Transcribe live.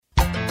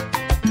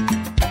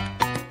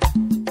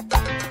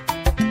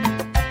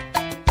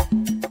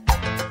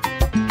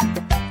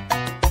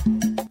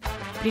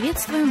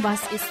Приветствуем вас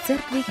из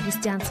Церкви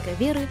Христианской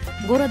Веры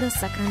города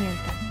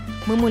Сакраменто.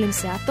 Мы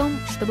молимся о том,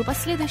 чтобы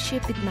последующие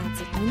 15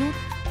 минут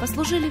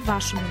послужили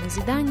вашему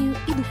назиданию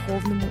и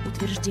духовному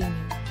утверждению.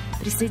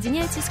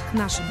 Присоединяйтесь к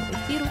нашему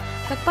эфиру,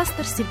 как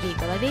пастор Сергей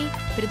Головей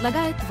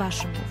предлагает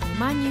вашему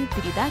вниманию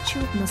передачу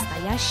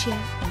 «Настоящая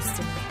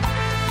истина».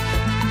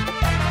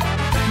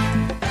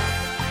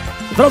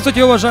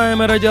 Здравствуйте,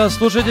 уважаемые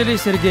радиослушатели!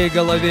 Сергей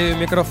Головей у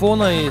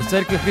микрофона, и из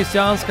Церкви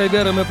Христианской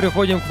Веры мы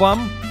приходим к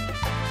вам.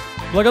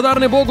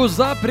 Благодарны Богу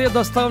за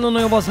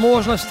предоставленную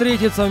возможность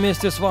встретиться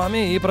вместе с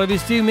вами и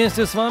провести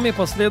вместе с вами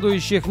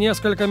последующих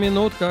несколько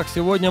минут, как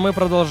сегодня мы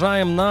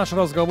продолжаем наш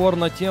разговор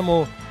на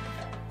тему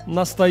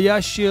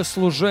 «Настоящее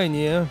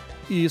служение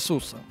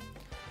Иисуса».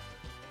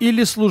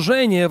 Или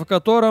служение, в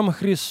котором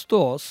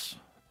Христос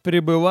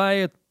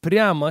пребывает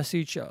прямо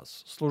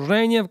сейчас.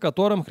 Служение, в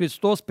котором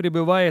Христос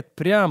пребывает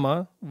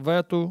прямо в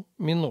эту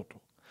минуту.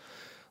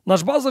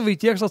 Наш базовый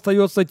текст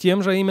остается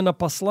тем же, именно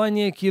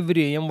послание к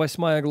евреям,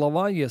 8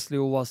 глава. Если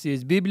у вас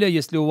есть Библия,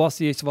 если у вас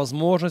есть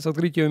возможность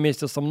открыть ее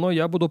вместе со мной,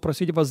 я буду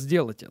просить вас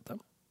сделать это.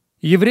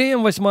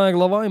 Евреям 8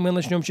 глава, и мы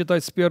начнем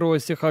читать с 1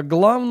 стиха.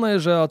 Главное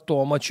же о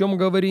том, о чем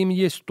говорим,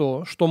 есть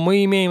то, что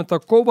мы имеем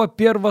такого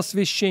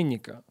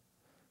первосвященника,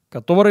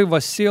 который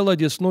воссел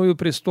одесную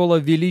престола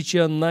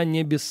величия на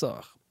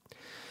небесах.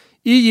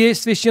 И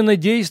есть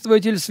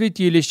священнодействователь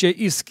святилища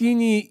и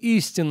скинии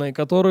истинной,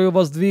 которую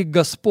воздвиг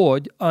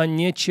Господь, а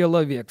не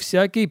человек.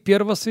 Всякий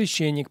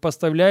первосвященник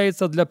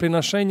поставляется для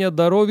приношения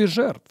даров и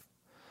жертв.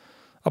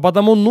 А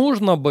потому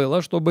нужно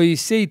было, чтобы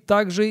Иисей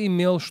также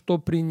имел что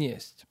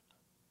принести.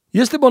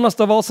 Если бы он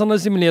оставался на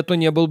земле, то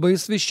не был бы и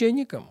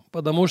священником,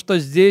 потому что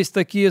здесь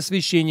такие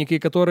священники,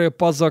 которые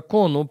по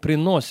закону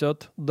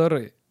приносят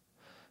дары,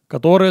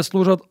 которые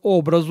служат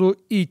образу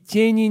и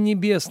тени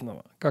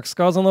небесного. Как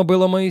сказано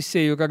было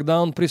Моисею, когда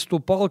он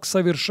приступал к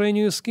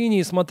совершению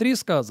скинии, смотри,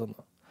 сказано,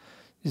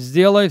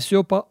 «Сделай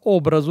все по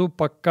образу,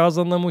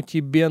 показанному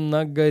тебе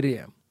на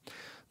горе».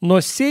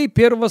 Но сей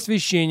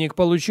первосвященник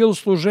получил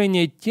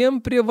служение тем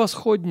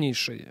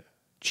превосходнейшее,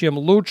 чем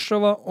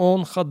лучшего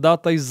он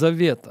ходатай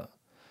завета,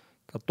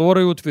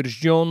 который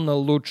утвержден на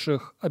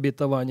лучших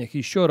обетованиях.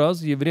 Еще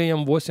раз,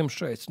 Евреям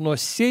 8:6. Но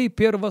сей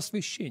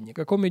первосвященник,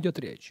 о ком идет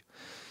речь?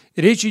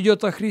 Речь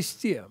идет о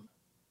Христе.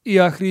 И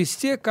о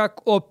Христе,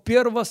 как о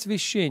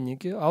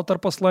первосвященнике, автор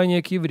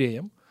послания к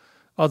евреям,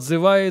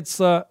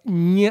 отзывается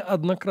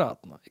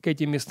неоднократно. К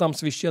этим местам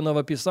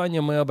Священного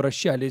Писания мы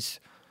обращались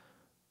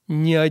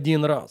не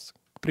один раз.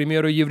 К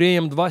примеру,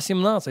 Евреям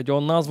 2:17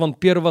 он назван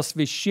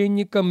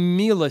первосвященником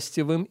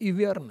милостивым и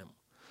верным.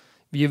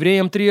 В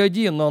Евреям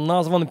 3:1 он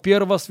назван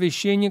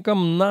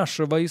первосвященником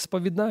нашего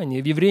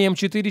исповедания. В Евреям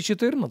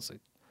 4:14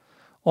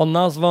 он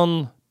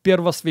назван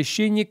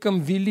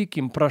первосвященником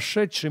великим,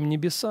 прошедшим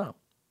небеса.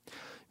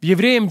 В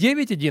Евреям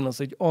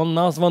 9:11 он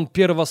назван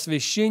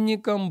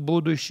первосвященником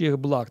будущих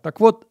благ.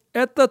 Так вот,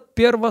 этот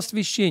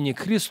первосвященник,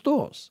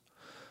 Христос,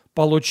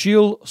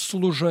 получил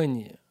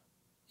служение.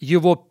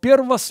 Его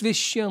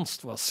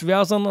первосвященство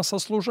связано со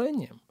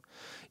служением.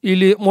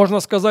 Или, можно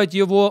сказать,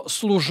 его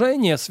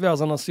служение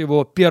связано с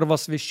его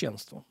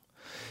первосвященством.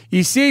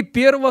 И сей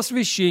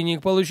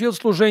первосвященник получил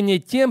служение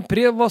тем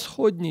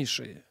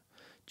превосходнейшее,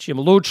 чем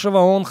лучшего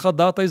он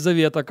ходатай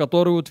завета,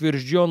 который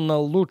утвержден на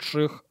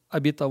лучших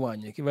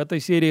обетованиях. И в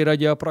этой серии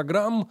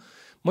радиопрограмм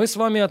мы с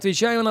вами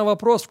отвечаем на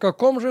вопрос, в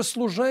каком же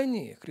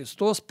служении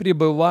Христос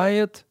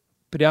пребывает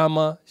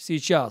прямо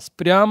сейчас,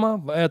 прямо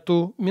в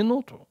эту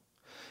минуту.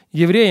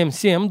 Евреям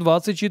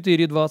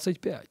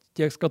 7:24-25,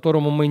 текст, к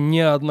которому мы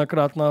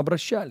неоднократно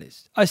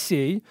обращались. «А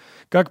сей,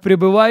 как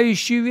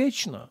пребывающий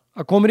вечно».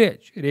 О ком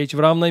речь? Речь в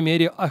равной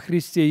мере о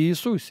Христе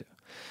Иисусе.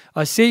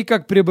 «А сей,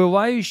 как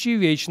пребывающий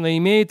вечно,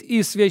 имеет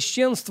и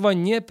священство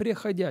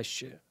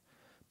непреходящее,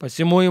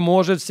 посему и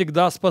может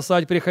всегда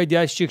спасать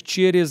приходящих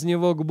через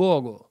него к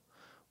Богу,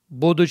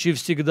 будучи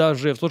всегда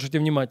жив». Слушайте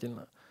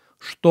внимательно.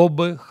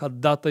 «Чтобы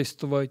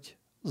ходатайствовать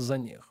за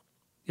них».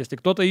 Если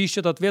кто-то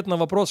ищет ответ на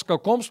вопрос, в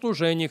каком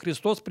служении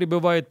Христос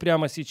пребывает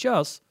прямо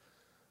сейчас,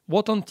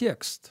 вот он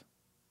текст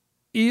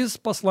из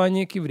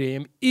послания к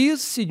евреям,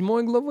 из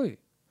 7 главы,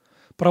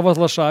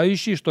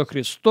 провозглашающий, что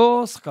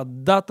Христос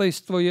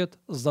ходатайствует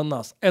за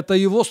нас. Это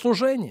его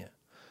служение.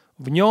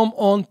 В нем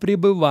он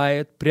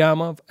пребывает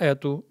прямо в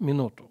эту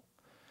минуту.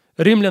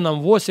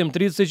 Римлянам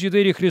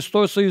 8:34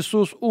 Христос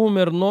Иисус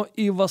умер, но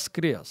и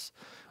воскрес.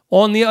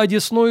 Он и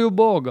одесную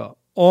Бога,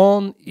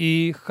 он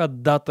и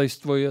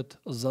ходатайствует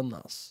за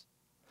нас.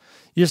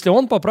 Если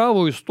он по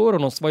правую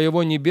сторону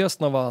своего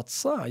Небесного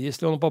Отца,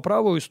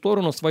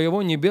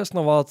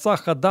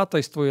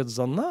 ходатайствует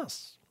за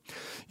нас,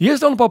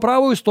 если он по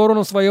правую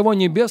сторону своего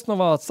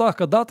Небесного Отца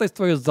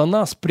ходатайствует за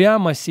нас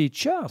прямо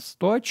сейчас,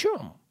 то о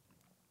чем?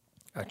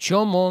 О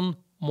чем он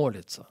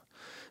молится?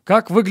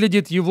 Как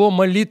выглядит его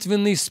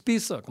молитвенный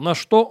список? На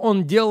что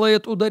он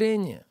делает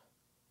ударение?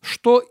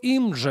 Что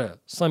им же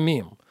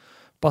самим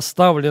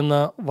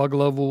поставлено во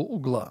главу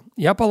угла?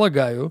 Я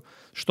полагаю,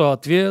 что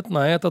ответ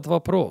на этот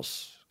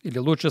вопрос, Или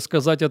лучше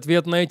сказать,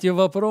 ответ на эти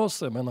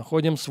вопросы мы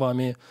находим с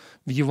вами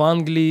в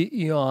Евангелии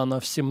Иоанна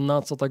в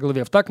 17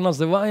 главе, в так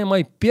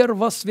называемой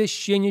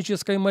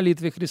первосвященнической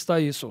молитве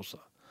Христа Иисуса.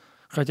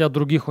 Хотя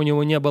других у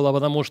него не было,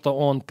 потому что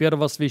он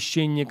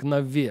первосвященник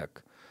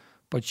навек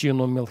по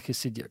чину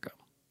Мелхиседека.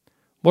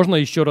 Можно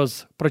еще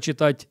раз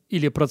прочитать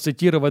или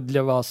процитировать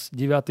для вас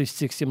 9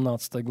 стих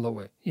 17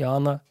 главы,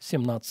 Иоанна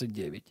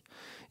 17:9.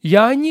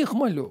 «Я о них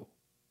молю,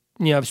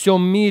 не о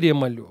всем мире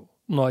молю,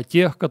 но о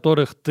тех,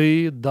 которых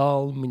Ты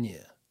дал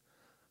мне».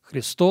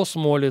 Христос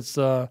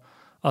молится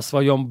о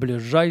своем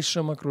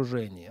ближайшем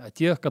окружении, о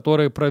тех,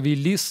 которые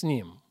провели с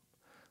Ним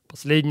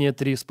последние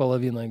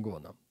 3,5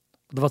 года.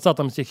 В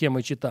 20 стихе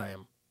мы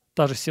читаем,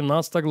 та же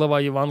 17 глава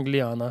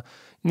Евангелия Иоанна,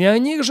 «Не о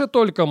них же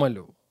только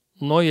молю,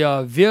 но и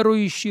о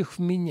верующих в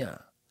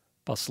Меня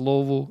по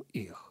слову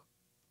их».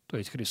 То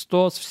есть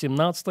Христос в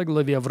 17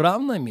 главе в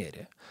равной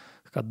мере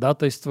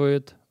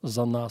ходатайствует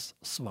за нас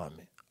с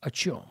вами. О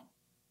чем?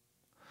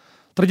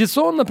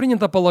 Традиционно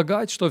принято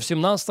полагать, что в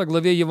 17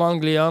 главе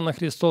Евангелия Иоанна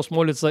Христос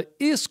молится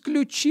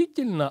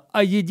исключительно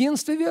о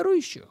единстве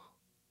верующих.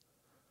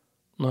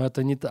 Но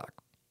это не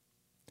так.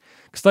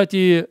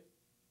 Кстати,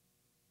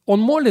 он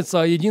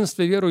молится о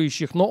единстве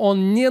верующих, но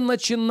он не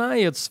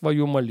начинает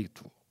свою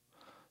молитву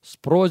с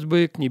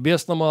просьбы к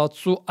Небесному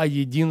Отцу о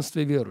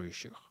единстве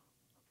верующих.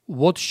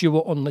 Вот с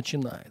чего он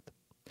начинает.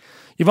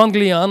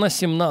 Евангелие Иоанна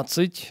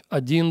 17,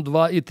 1,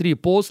 2 и 3.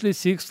 «После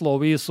сих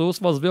слов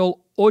Иисус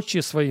возвел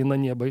очи свои на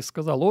небо и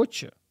сказал: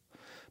 Отче,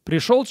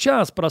 пришел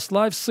час,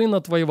 прославь Сына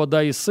Твоего,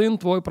 да и Сын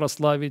Твой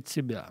прославит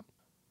Тебя,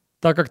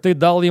 так как Ты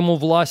дал Ему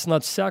власть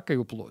над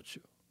всякою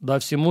плотью, да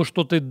всему,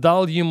 что Ты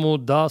дал Ему,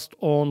 даст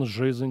Он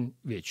жизнь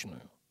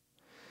вечную.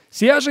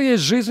 Сия же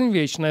есть жизнь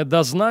вечная,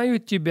 да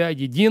знают Тебя,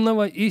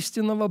 единого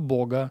истинного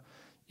Бога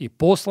и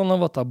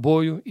посланного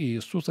Тобою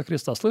Иисуса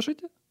Христа».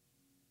 Слышите?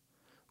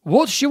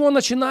 Вот с чего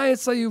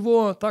начинается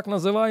его так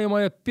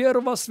называемая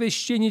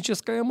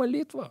первосвященническая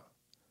молитва.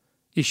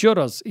 Еще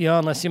раз,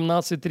 Иоанна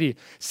 17:3.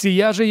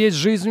 «Сия же есть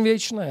жизнь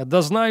вечная,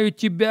 да знают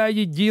Тебя,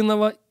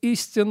 единого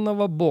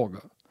истинного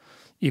Бога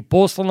и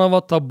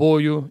посланного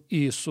Тобою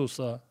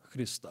Иисуса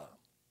Христа».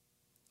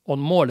 Он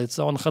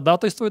молится, он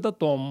ходатайствует о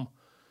том,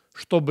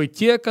 чтобы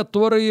те,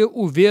 которые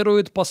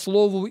уверуют по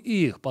слову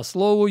их, по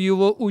слову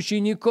Его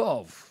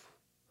учеников,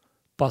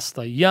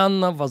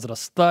 постоянно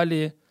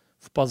возрастали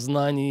в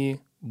познании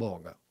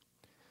Бога.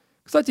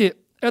 Кстати,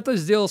 это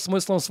сделал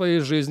смыслом своей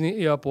жизни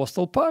и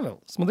апостол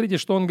Павел. Смотрите,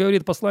 что он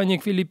говорит в послании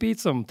к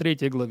Филиппийцам,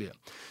 3 главе.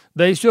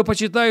 «Да и все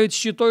почитают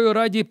считаю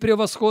ради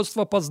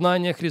превосходства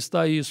познания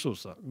Христа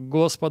Иисуса,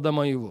 Господа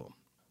моего.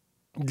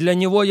 Для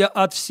Него я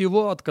от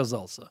всего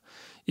отказался,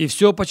 и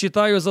все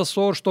почитаю за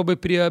ссор, чтобы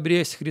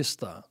приобресть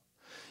Христа,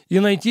 и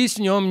найтись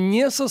в Нем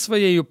не со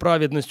своей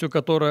праведностью,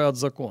 которая от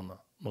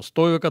закона, но с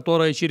той,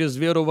 которая через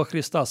веру во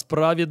Христа, с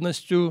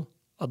праведностью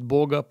от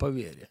Бога по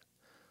вере,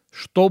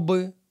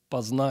 чтобы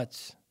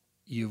познать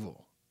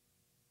Его».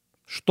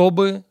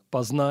 Чтобы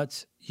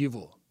познать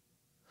Его.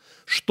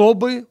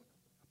 Чтобы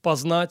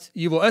познать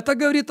Его. Это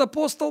говорит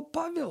апостол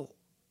Павел.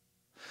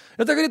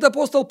 Это говорит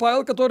апостол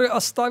Павел, который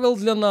оставил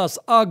для нас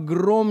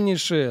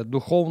огромнейшее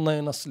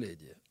духовное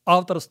наследие.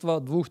 Авторство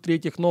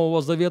 2/3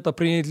 Нового Завета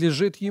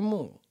принадлежит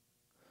ему.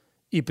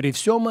 И при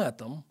всем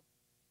этом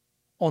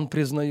он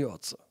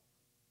признается: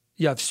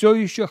 «Я все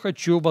еще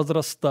хочу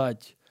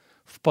возрастать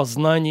в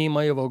познании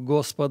моего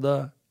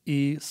Господа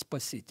и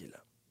Спасителя».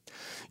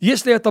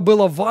 Если это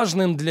было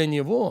важным для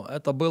него,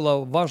 это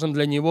было важным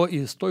для него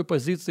и с той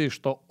позиции,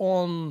 что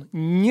он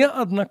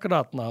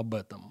неоднократно об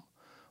этом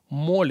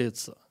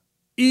молится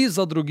и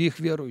за других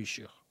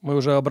верующих. Мы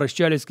уже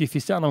обращались к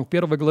Ефесянам в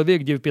 1 главе,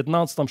 где в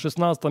 15,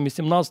 16 и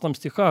 17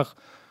 стихах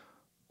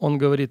он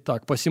говорит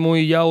так: «Посему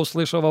и я,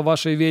 услышав о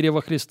вашей вере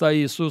во Христа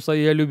Иисуса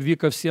и о любви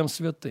ко всем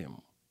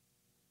святым,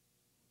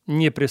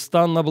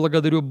 непрестанно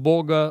благодарю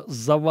Бога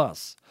за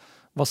вас,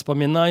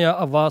 воспоминая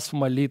о вас в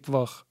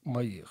молитвах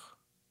моих».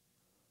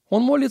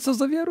 Он молится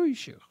за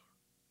верующих.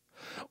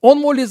 Он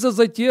молится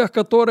за тех,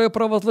 которые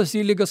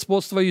провозгласили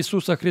господство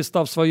Иисуса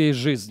Христа в своей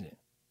жизни.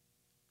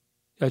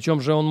 И о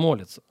чем же он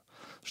молится?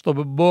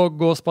 Чтобы Бог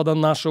Господа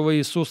нашего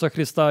Иисуса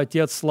Христа,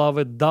 Отец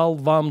славы, дал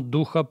вам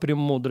духа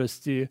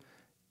премудрости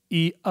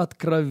и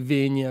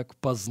откровения к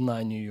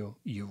познанию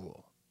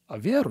Его. О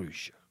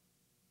верующих,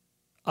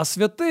 о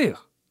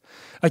святых,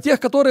 о тех,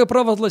 которые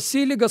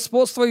провозгласили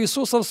господство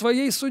Иисуса в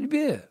своей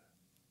судьбе.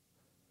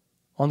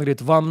 Он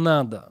говорит: вам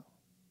надо,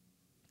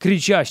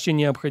 кричаще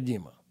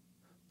необходимо,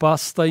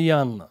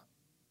 постоянно,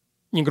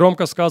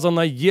 негромко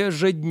сказано,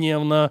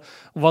 ежедневно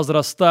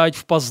возрастать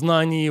в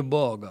познании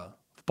Бога,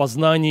 в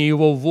познании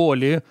Его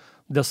воли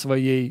для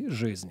своей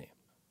жизни.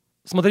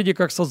 Смотрите,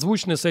 как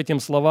созвучны с этим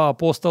слова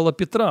апостола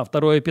Петра,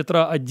 2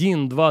 Петра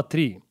 1, 2,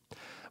 3.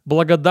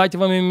 «Благодать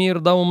вам и мир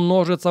да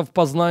умножится в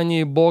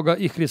познании Бога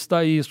и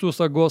Христа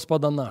Иисуса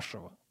Господа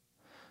нашего,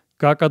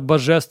 как от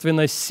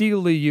божественной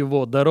силы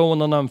Его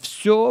даровано нам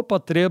все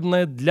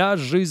потребное для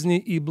жизни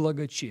и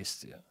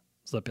благочестия,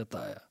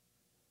 запятая,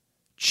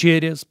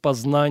 через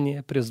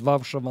познание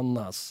призвавшего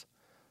нас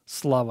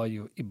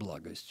славою и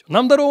благостью.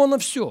 Нам даровано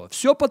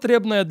все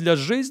потребное для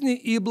жизни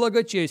и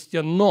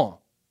благочестия,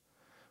 но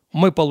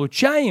мы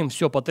получаем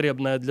все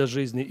потребное для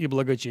жизни и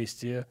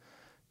благочестия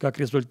как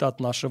результат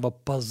нашего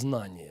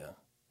познания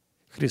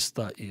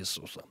Христа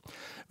Иисуса.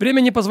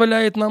 Время не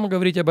позволяет нам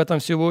говорить об этом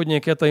сегодня,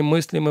 и к этой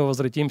мысли мы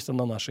возвратимся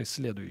на нашей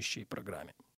следующей программе.